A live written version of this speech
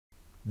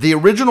The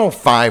original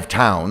 5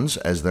 towns,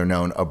 as they're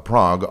known, of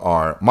Prague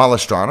are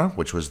Malá,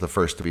 which was the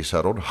first to be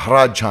settled,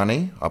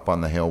 Hradčany, up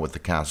on the hill with the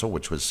castle,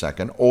 which was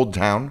second, Old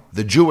Town,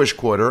 the Jewish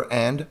Quarter,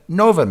 and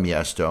Nové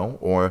Město,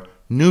 or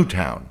New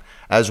Town.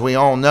 As we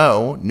all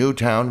know, New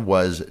Town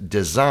was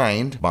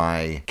designed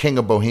by King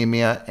of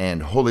Bohemia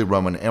and Holy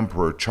Roman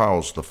Emperor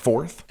Charles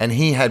IV, and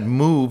he had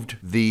moved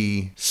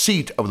the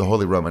seat of the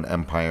Holy Roman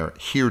Empire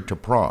here to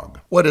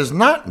Prague. What is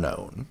not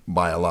known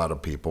by a lot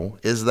of people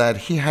is that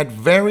he had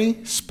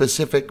very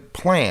specific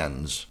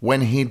plans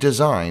when he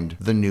designed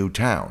the new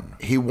town.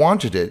 He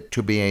wanted it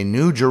to be a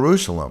new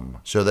Jerusalem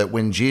so that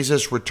when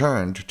Jesus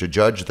returned to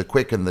judge the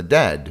quick and the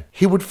dead,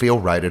 he would feel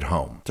right at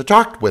home. To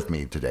talk with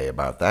me today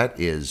about that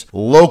is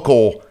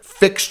local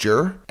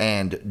fixture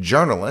and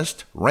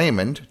journalist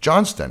Raymond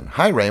Johnston.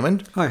 Hi,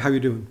 Raymond. Hi, how are you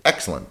doing?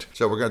 Excellent.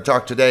 So we're going to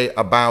talk today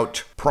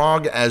about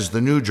Prague as the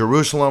New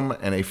Jerusalem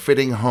and a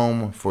fitting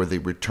home for the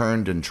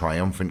returned and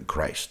triumphant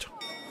Christ.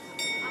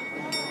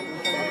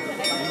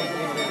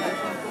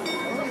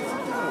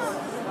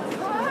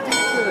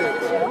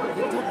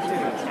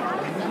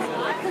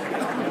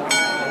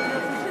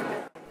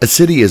 A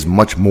city is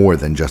much more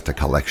than just a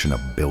collection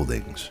of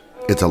buildings.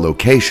 It's a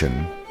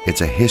location,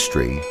 it's a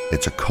history,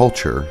 it's a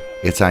culture,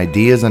 it's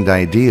ideas and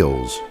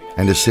ideals,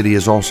 and a city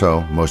is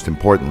also, most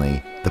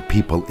importantly, the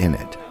people in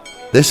it.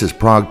 This is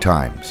Prague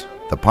Times,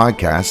 the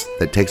podcast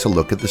that takes a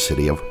look at the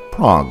city of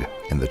Prague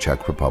in the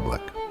Czech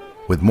Republic.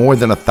 With more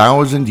than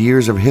 1,000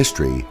 years of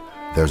history,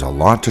 there's a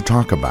lot to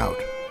talk about.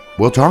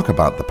 We'll talk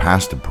about the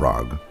past of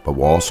Prague, but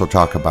we'll also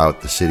talk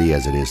about the city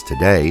as it is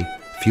today,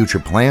 future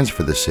plans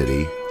for the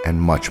city, and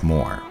much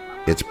more.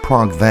 It's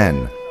Prague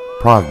then,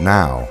 Prague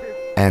now,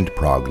 and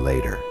Prague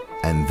later.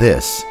 And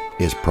this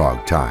is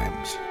Prague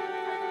Times.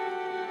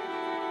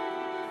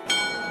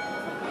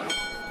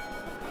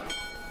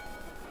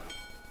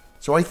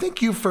 So I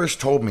think you first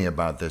told me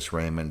about this,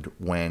 Raymond,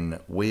 when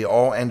we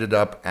all ended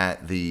up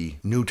at the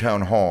new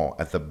town hall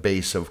at the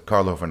base of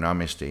Karlovo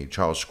náměstí,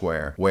 Charles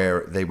Square,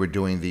 where they were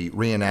doing the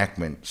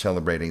reenactment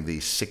celebrating the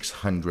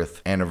 600th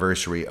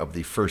anniversary of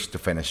the first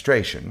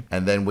defenestration.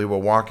 And then we were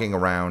walking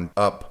around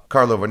up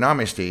Karlovo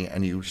náměstí,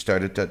 and you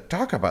started to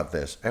talk about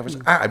this.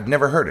 I've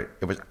never heard it.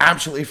 It was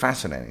absolutely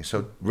fascinating.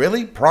 So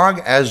really,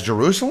 Prague as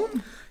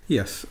Jerusalem?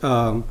 Yes.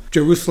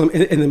 Jerusalem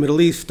in the Middle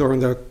East during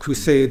the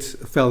Crusades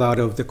fell out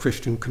of the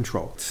Christian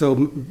control.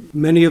 So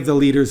many of the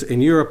leaders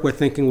in Europe were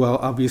thinking, well,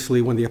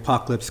 obviously when the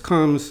apocalypse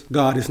comes,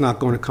 God is not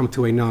going to come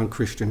to a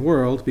non-Christian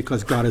world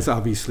because God is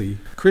obviously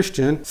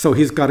Christian, so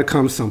he's got to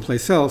come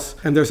someplace else.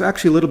 And there's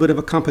actually a little bit of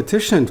a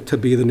competition to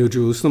be the New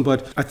Jerusalem,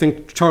 but I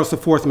think Charles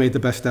IV made the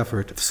best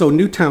effort. So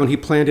Newtown, he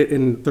planned it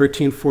in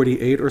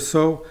 1348 or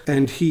so,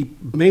 and he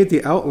made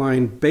the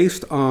outline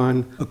based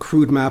on a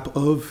crude map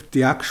of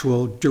the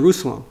actual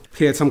Jerusalem.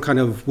 He had some kind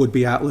of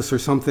would-be atlas or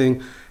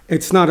something.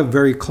 It's not a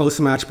very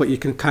close match, but you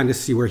can kind of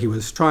see where he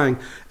was trying.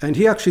 And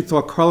he actually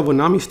thought Karlovo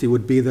náměstí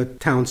would be the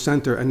town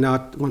center and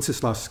not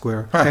Wenceslas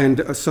Square. Huh.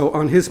 And so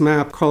on his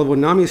map, Karlovo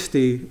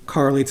náměstí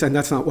correlates, and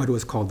that's not what it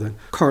was called then,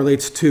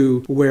 correlates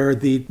to where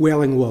the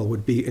Wailing Wall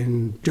would be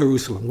in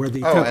Jerusalem, where the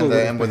temple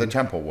and where the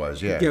temple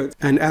was, yeah.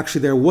 And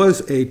actually there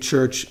was a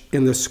church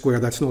in the square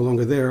that's no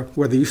longer there,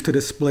 where they used to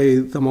display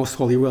the most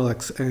holy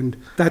relics, and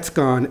that's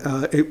gone.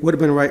 It would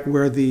have been right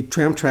where the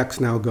tram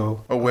tracks now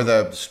go. Oh, where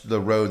the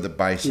road that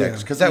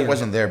bisects, because that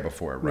wasn't there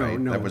before, right?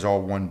 No. That was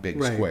all one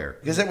big square.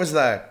 Because it was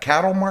the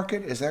cattle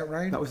market, is that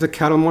right? That was the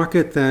cattle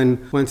market,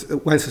 then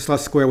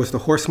Wenceslas Square was the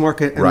horse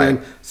market, and then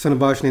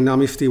Stanovážné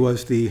náměstí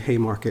was the hay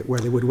market, where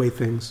they would weigh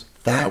things.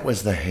 That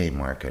was the hay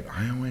market.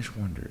 I always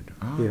wondered.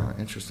 Oh,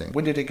 interesting.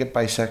 When did it get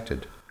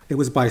bisected? It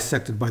was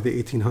bisected by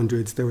the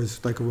 1800s. There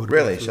was like a road.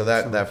 Really? So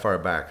that far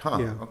back? Huh.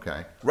 Yeah.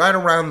 Okay. Right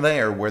around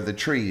there where the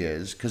tree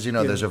is, because you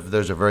know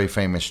there's a very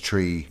famous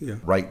tree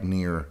right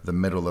near the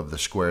middle of the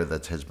square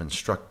that has been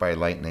struck by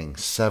lightning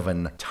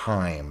 7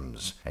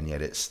 times, and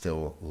yet it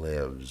still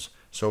lives.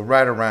 So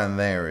right around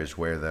there is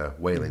where the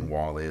Wailing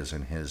Wall is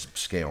in his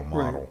scale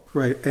model.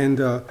 Right.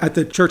 And at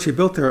the church he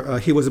built there,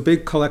 he was a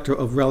big collector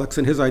of relics,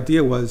 and his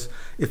idea was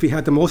if he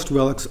had the most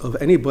relics of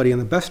anybody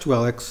and the best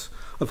relics,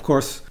 of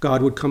course,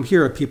 God would come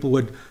here. People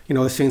would,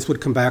 the saints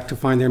would come back to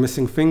find their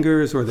missing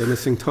fingers or their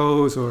missing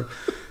toes or,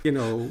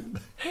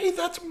 Hey,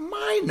 that's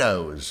my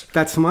nose.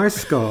 That's my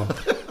skull.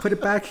 Put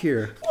it back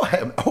here.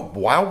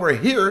 While we're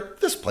here,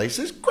 this place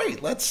is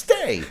great. Let's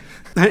stay.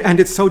 And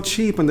it's so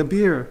cheap, and the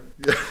beer.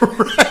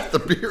 Right.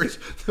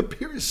 The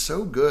beer is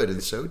so good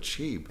and so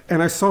cheap.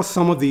 And I saw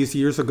some of these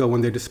years ago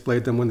when they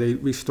displayed them, when they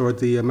restored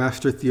the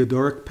Master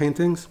Theodoric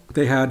paintings.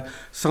 They had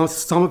some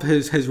of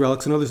his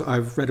relics, and others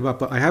I've read about,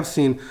 but I have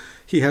seen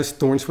he has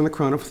thorns from the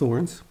crown of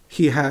thorns.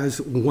 He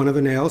has one of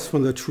the nails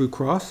from the true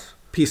cross,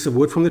 piece of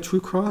wood from the true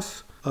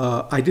cross,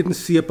 I didn't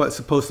see it, but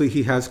supposedly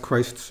he has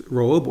Christ's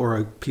robe or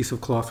a piece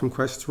of cloth from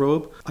Christ's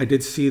robe. I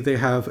did see they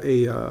have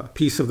a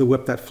piece of the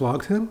whip that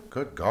flogged him.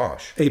 Good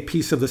gosh. A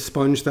piece of the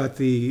sponge that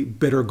the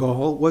bitter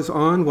gall was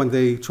on when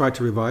they tried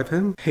to revive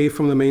him. Hay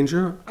from the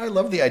manger. I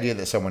love the idea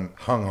that someone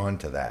hung on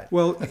to that.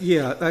 Well,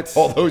 yeah, that's...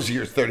 all those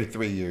years,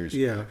 33 years.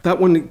 Yeah. That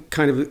one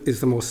kind of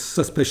is the most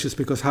suspicious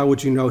because how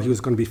would you know he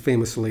was going to be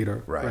famous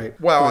later? Right.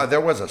 Well,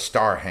 there was a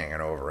star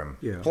hanging over him.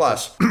 Yeah.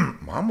 Plus,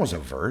 Mom was a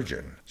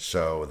virgin,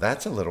 so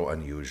that's a little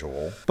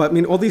unusual. But I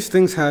mean, all these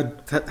things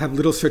have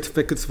little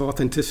certificates of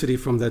authenticity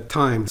from that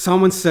time.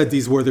 Someone said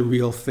these were the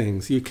real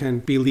things. You can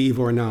believe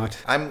or not.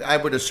 I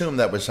would assume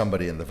that was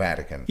somebody in the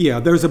Vatican. Yeah,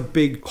 there's a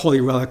big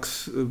holy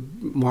relics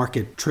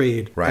market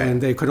trade, right,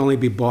 and they could only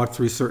be bought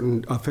through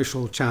certain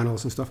official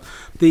channels and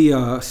stuff.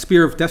 The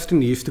Spear of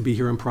Destiny used to be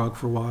here in Prague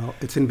for a while.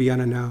 It's in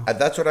Vienna now.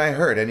 That's what I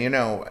heard. And you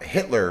know,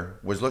 Hitler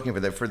was looking for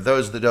that. For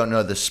those that don't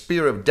know, the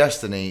Spear of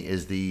Destiny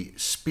is the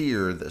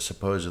spear that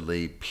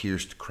supposedly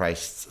pierced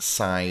Christ's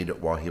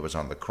side while he was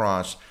on the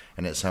cross,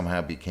 and it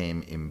somehow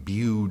became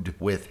imbued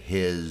with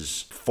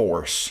his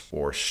force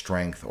or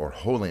strength or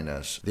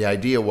holiness. The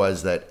idea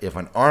was that if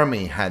an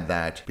army had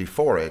that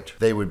before it,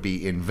 they would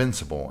be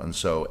invincible. And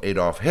so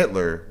Adolf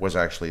Hitler was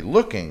actually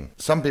looking.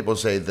 Some people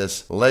say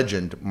this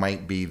legend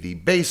might be the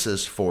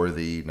basis for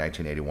the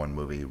 1981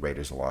 movie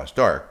Raiders of the Lost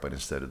Ark, but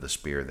instead of the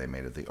spear, they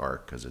made it the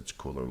ark because it's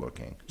cooler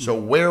looking. So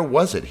where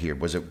was it here?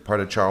 Was it part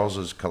of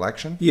Charles's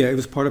collection? Yeah, it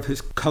was part of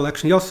his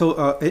collection. He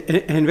also,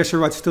 in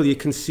Vyšehrad still, you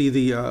can see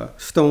the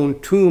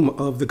stone tomb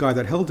of the guy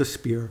that held the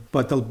spear,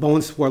 but the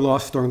bones were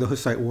lost during the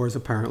Hussite Wars,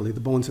 apparently. The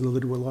bones in the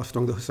lid were lost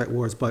during the Hussite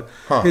Wars, but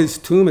his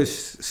tomb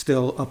is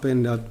still up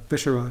in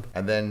Vyšehrad.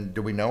 And then,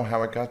 do we know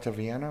how it got to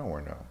Vienna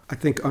or no? I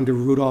think under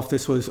Rudolf,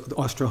 this was the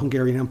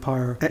Austro-Hungarian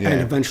Empire,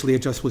 and eventually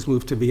it just was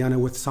moved to Vienna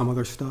with some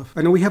other stuff.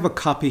 I know we have a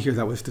copy here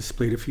that was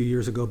displayed a few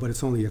years ago, but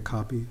it's only a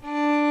copy.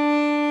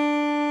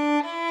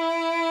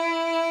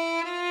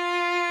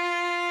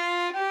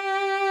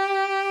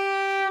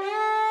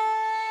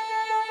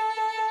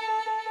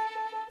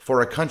 For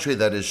a country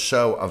that is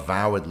so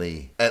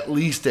avowedly at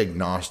least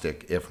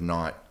agnostic, if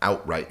not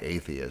outright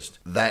atheist,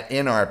 that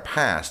in our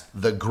past,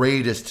 the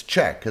greatest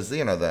Czech, because,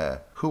 you know,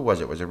 who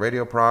was it? Was it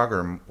Radio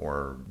Prague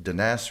or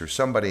Dnes or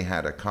somebody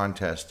had a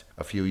contest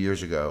a few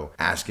years ago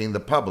asking the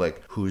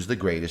public who's the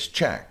greatest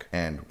Czech?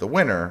 And the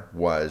winner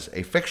was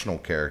a fictional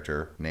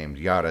character named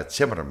Yara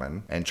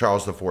Zimmerman, and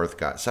Charles IV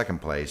got second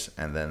place,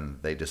 and then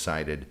they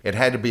decided it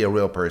had to be a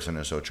real person,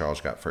 and so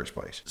Charles got first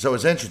place. So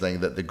it's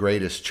interesting that the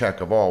greatest Czech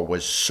of all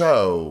was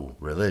so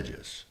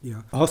religious.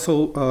 Yeah.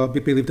 Also,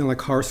 believed in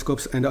like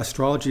horoscopes and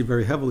astrology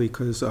very heavily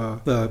because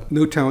the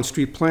Newtown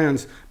street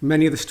plans,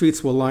 many of the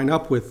streets will line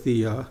up with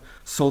the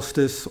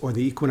solstice or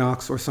the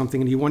equinox or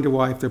something, and you wonder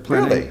why if they're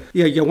planning. Really?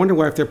 Yeah, you wonder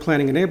why if they're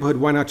planning a neighborhood,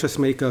 why not just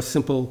make a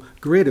simple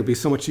grid? It'd be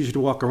so much easier to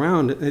walk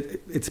around.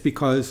 It's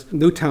because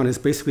Newtown is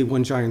basically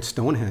one giant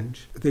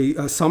Stonehenge.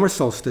 The summer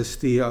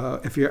solstice,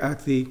 if you're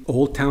at the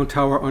Old Town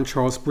Tower on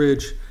Charles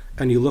Bridge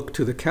and you look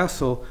to the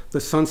castle,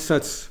 the sun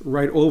sets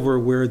right over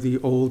where the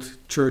old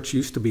church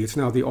used to be. It's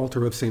now the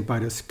altar of St.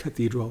 Vitus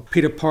Cathedral.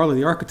 Peter Parley,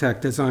 the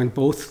architect, designed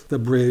both the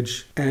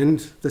bridge and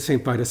the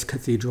St. Vitus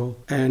Cathedral.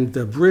 And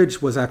the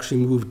bridge was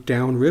actually moved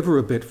downriver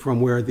a bit from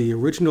where the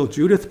original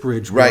Judith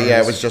Bridge was. Right,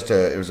 yeah, it was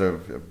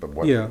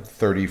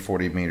 30,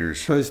 40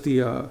 meters. Because the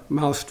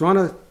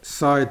Malestrana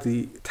side,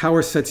 the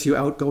tower sets you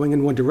out going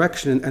in one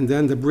direction, and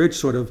then the bridge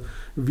sort of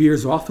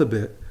veers off a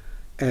bit.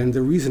 And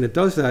the reason it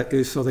does that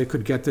is so they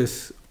could get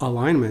this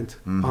alignment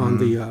on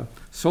the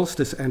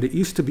solstice. And it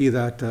used to be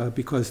that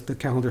because the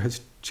calendar has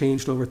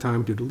changed over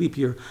time due to leap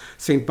year,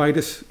 St.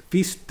 Vitus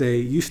feast day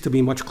used to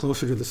be much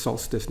closer to the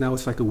solstice. Now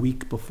it's like a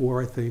week before,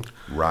 I think.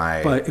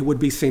 Right. But it would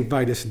be St.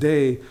 Vitus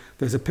Day.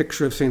 There's a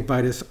picture of St.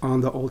 Vitus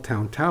on the Old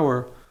Town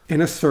Tower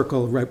in a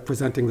circle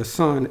representing the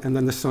sun, and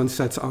then the sun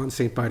sets on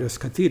St. Vitus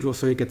Cathedral,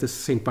 so you get this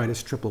St.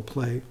 Vitus triple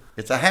play.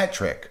 It's a hat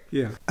trick.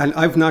 Yeah. And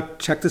I've not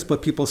checked this,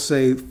 but people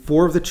say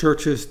 4 of the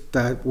churches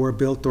that were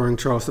built during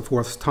Charles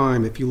IV's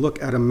time, if you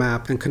look at a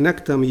map and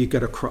connect them, you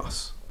get a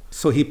cross.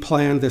 So he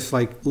planned this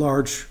like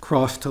large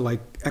cross to like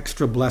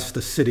extra bless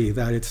the city,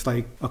 that it's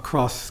like a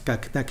cross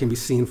that can be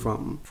seen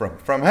from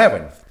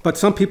heaven. But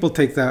some people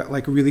take that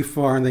like really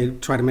far and they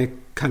try to make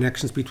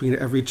connections between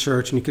every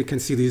church, and you can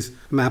see these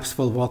maps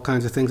full of all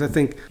kinds of things. I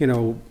think,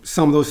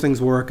 some of those things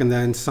work, and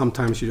then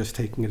sometimes you're just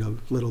taking it a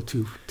little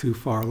too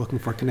far, looking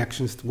for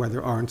connections where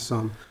there aren't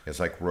some. It's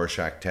like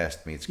Rorschach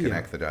test meets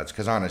connect the dots.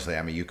 Because honestly,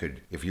 I mean, you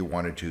could, if you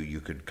wanted to, you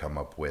could come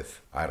up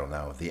with, I don't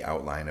know, the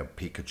outline of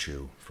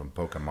Pikachu from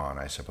Pokemon,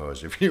 I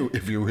suppose, if you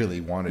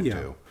really wanted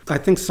to. I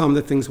think some of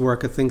the things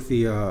work. I think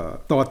the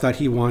thought that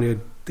he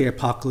wanted the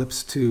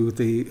apocalypse to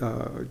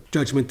the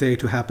Judgment Day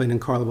to happen in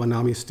Karlovo,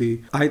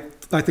 náměstí.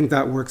 I think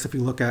that works if you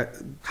look at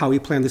how he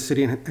planned the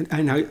city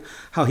and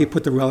how he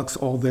put the relics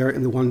all there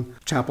in the one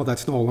chapel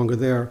that's no longer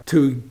there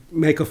to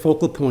make a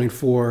focal point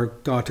for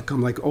God to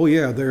come like, oh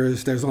yeah,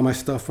 there's all my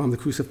stuff from the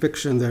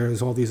crucifixion,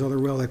 there's all these other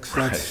relics.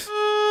 Right.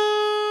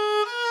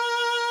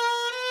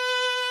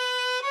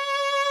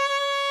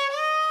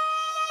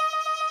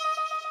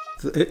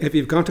 If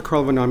you've gone to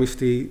Karlovo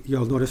náměstí,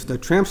 you'll notice the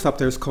tram stop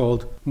there is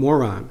called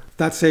Moran.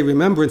 That's a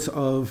remembrance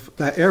of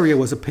that area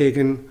was a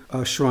pagan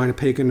shrine, a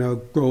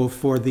pagan grove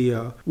for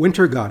the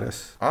winter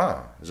goddess.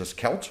 Ah, is this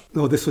Celt?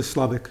 No, this was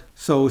Slavic.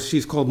 So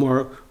she's called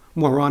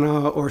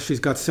Morana, or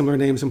she's got similar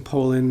names in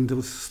Poland. It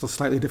was a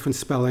slightly different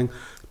spelling.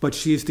 But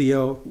she's the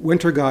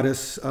winter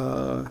goddess,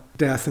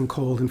 death and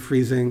cold and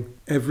freezing.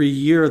 Every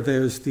year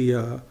there's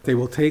they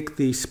will take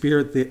the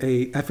spirit,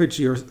 a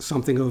effigy or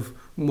something of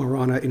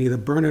Morana, and either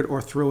burn it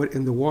or throw it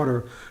in the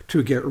water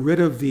to get rid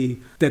of the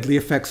deadly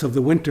effects of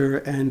the winter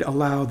and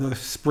allow the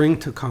spring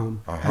to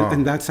come.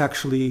 And that's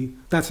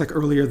like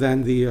earlier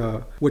than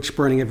the witch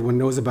burning everyone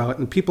knows about.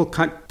 And people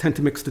tend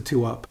to mix the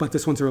two up, but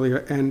this one's earlier.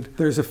 And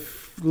there's a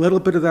little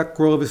bit of that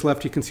grove is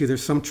left. You can see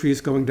there's some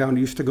trees going down. It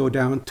used to go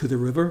down to the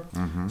river.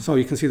 So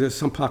you can see there's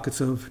some pockets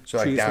of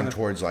trees. Like down left.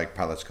 Towards like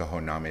Palatskaho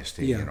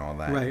náměstí and all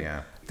that. Right.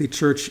 Yeah. The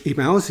church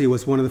Imauzi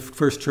was one of the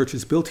first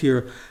churches built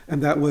here,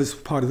 and that was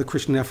part of the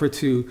Christian effort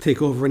to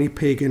take over any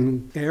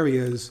pagan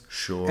areas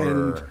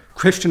and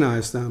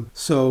Christianize them.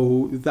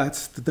 So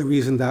that's the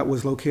reason that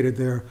was located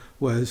there,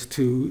 was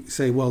to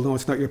say, well, no,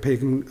 it's not your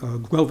pagan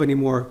grove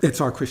anymore. It's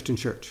our Christian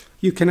church.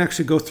 You can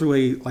actually go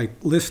through a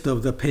list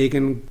of the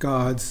pagan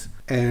gods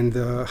and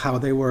how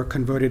they were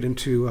converted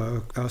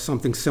into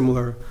something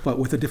similar, but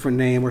with a different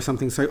name or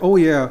something. Say, oh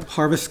yeah,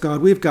 harvest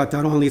god, we've got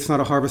that, only it's not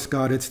a harvest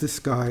god, it's this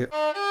guy.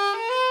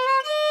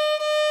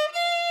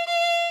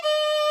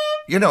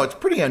 You know, it's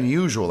pretty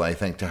unusual, I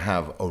think, to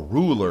have a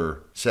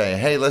ruler say,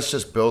 hey, let's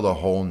just build a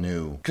whole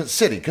new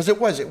city. Because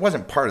it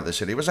wasn't part of the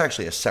city. It was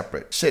actually a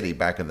separate city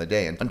back in the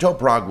day. And until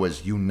Prague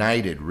was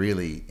united,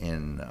 really,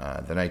 in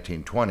the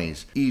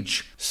 1920s,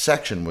 each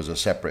section was a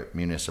separate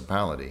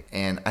municipality.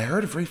 And I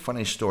heard a very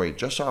funny story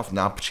just off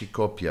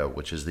Napchikopia,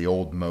 which is the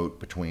old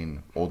moat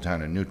between Old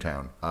Town and New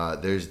Town.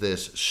 There's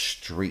this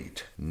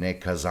street,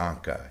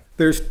 Nekazanka.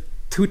 There's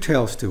two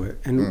tales to it.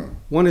 And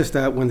one is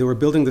that when they were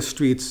building the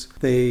streets,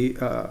 they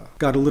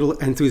got a little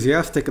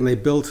enthusiastic and they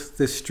built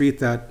this street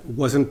that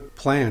wasn't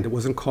planned, it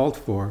wasn't called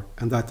for,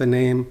 and that the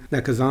name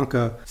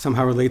Nekazanka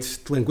somehow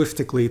relates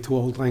linguistically to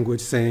old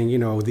language, saying, you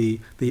know, the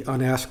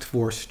unasked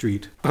for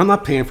street. I'm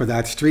not paying for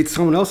that street,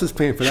 someone else is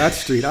paying for that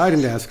street. I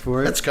didn't ask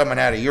for it. That's coming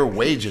out of your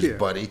wages,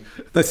 buddy.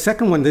 The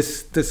second one,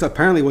 this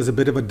apparently was a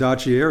bit of a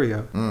dodgy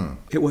area.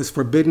 It was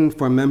forbidden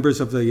for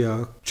members of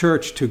the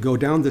church to go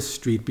down this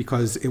street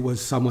because it was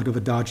somewhat of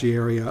a dodgy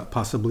area,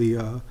 possibly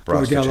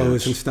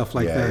bordellos and stuff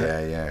like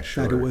that. Yeah,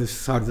 sure. That it was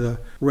sort of the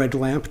Red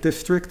Lamp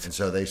district. And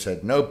so they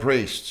said, no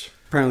priests.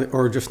 Apparently,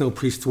 or just no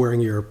priests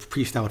wearing your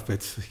priest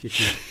outfits.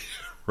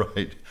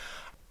 Right.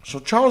 So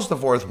Charles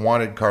IV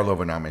wanted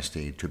Karlovo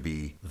náměstí to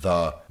be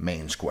the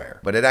main square,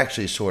 but it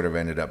actually sort of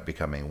ended up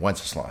becoming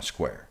Wenceslas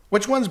Square.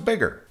 Which one's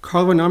bigger?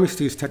 Karlovo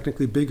náměstí is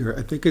technically bigger.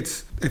 I think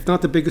it's, if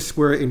not the biggest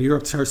square in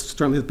Europe, it's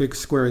certainly the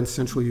biggest square in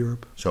Central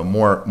Europe. So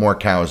more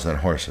cows than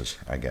horses,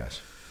 I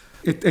guess.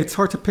 It's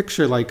hard to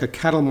picture like a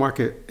cattle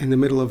market in the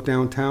middle of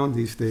downtown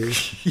these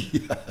days.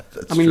 Yeah,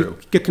 that's true.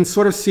 You can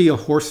sort of see a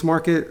horse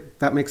market,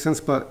 that makes sense,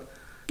 but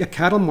a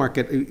cattle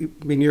market,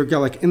 I mean, you're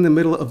like in the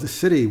middle of the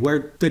city. Where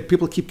did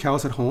people keep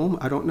cows at home?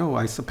 I don't know,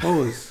 I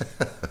suppose.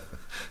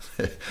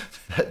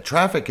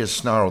 Traffic is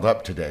snarled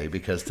up today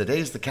because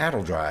today's the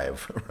cattle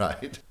drive,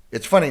 right?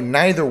 It's funny,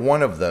 neither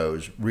one of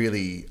those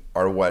really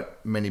are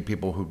what many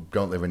people who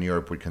don't live in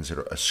Europe would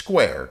consider a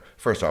square.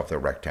 First off, they're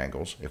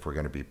rectangles, if we're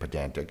going to be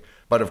pedantic.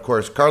 But of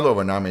course,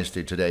 Karlovo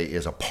náměstí today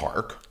is a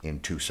park in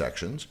two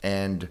sections,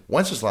 and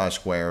Wenceslas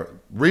Square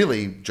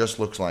really just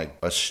looks like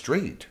a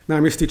street.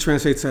 Náměstí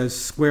translates as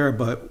square,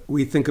 but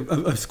we think of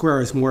a square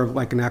as more of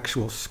like an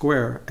actual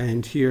square,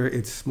 and here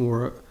it's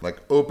more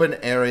like open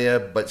area,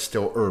 but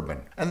still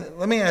urban. And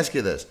let me ask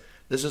you this.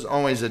 This is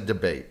always a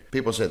debate.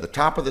 People say the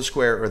top of the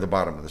square or the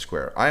bottom of the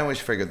square. I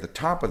always figured the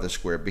top of the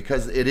square,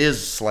 because it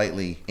is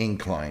slightly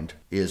inclined,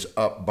 is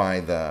up by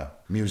the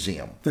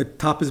museum. The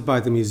top is by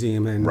the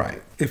museum, and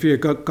right. If you're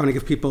going to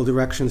give people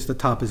directions, the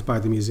top is by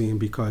the museum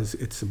because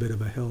it's a bit of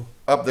a hill.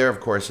 Up there, of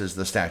course, is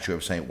the statue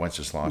of St.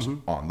 Wenceslas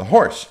on the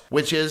horse,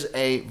 which is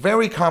a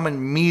very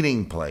common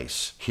meeting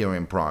place here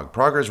in Prague.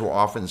 Praguers will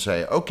often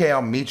say, okay,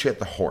 I'll meet you at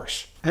the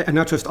horse. And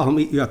not just I'll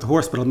meet you at the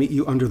horse, but I'll meet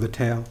you under the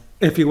tail.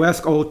 If you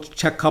ask old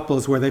Czech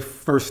couples where they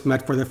first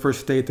met for their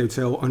first date, they'd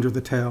say, oh, under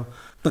the tail.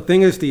 The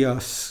thing is, the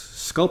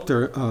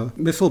sculptor,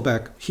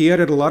 Misselbeck, he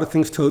added a lot of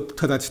things to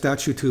that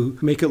statue to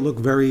make it look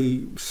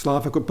very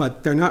Slavic,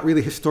 but they're not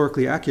really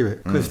historically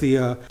accurate because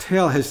the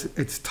tail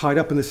it's tied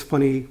up in this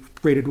funny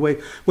braided way,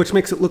 which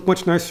makes it look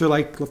much nicer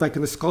like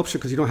in the sculpture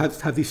because you don't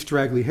have these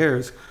straggly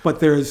hairs. But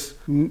there's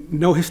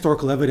no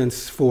historical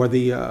evidence for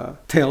the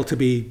tail to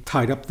be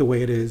tied up the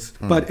way it is.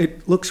 But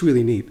it looks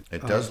really neat.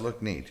 It does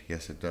look neat.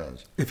 Yes, it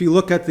does. If you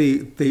look at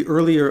the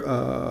earlier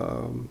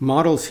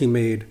models he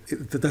made,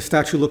 the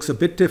statue looks a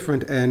bit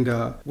different, and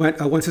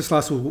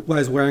Wenceslas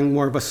was wearing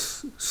more of a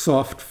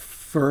soft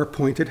fur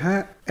pointed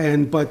hat.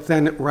 But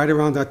then right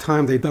around that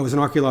time, there was an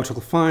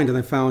archaeological find, and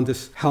they found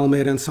this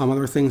helmet and some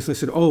other things. They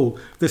said, oh,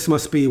 this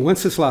must be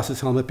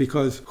Wenceslas's helmet,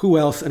 because who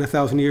else in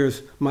 1,000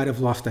 years might have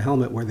lost a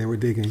helmet where they were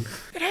digging?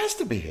 It has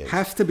to be his.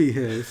 Has to be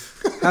his.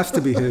 Has to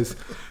be his.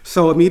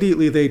 So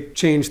immediately they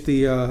changed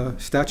the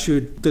statue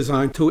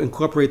design to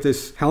incorporate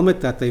this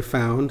helmet that they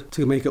found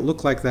to make it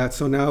look like that.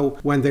 So now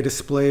when they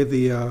display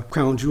the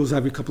crown jewels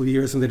every couple of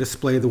years and they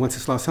display the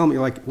Wenceslas helmet,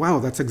 you're like, wow,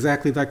 that's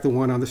exactly like the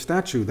one on the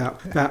statue.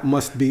 That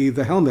must be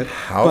the helmet.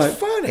 How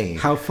funny.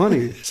 How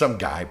funny. Some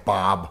guy,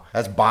 Bob.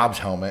 That's Bob's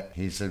helmet.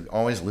 He's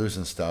always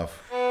losing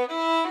stuff.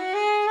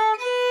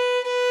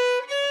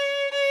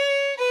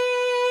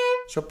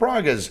 So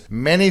Prague is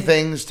many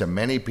things to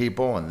many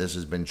people, and this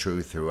has been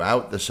true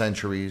throughout the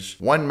centuries.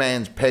 One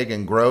man's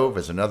pagan grove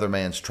is another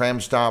man's tram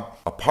stop.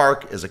 A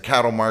park is a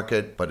cattle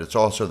market, but it's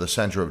also the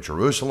center of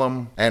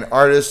Jerusalem. And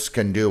artists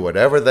can do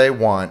whatever they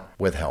want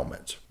with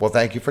helmets. Well,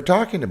 thank you for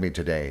talking to me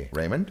today,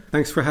 Raymond.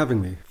 Thanks for having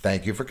me.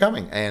 Thank you for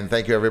coming. And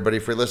thank you, everybody,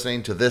 for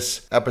listening to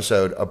this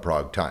episode of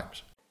Prague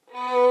Times.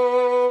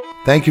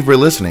 Thank you for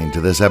listening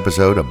to this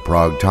episode of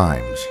Prague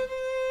Times.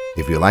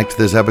 If you liked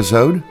this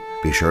episode,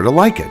 be sure to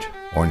like it,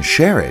 or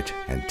share it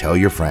and tell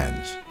your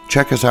friends.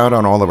 Check us out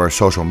on all of our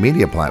social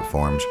media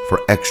platforms for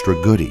extra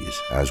goodies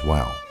as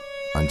well.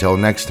 Until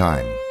next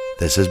time,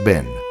 this has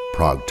been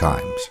Prague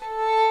Times.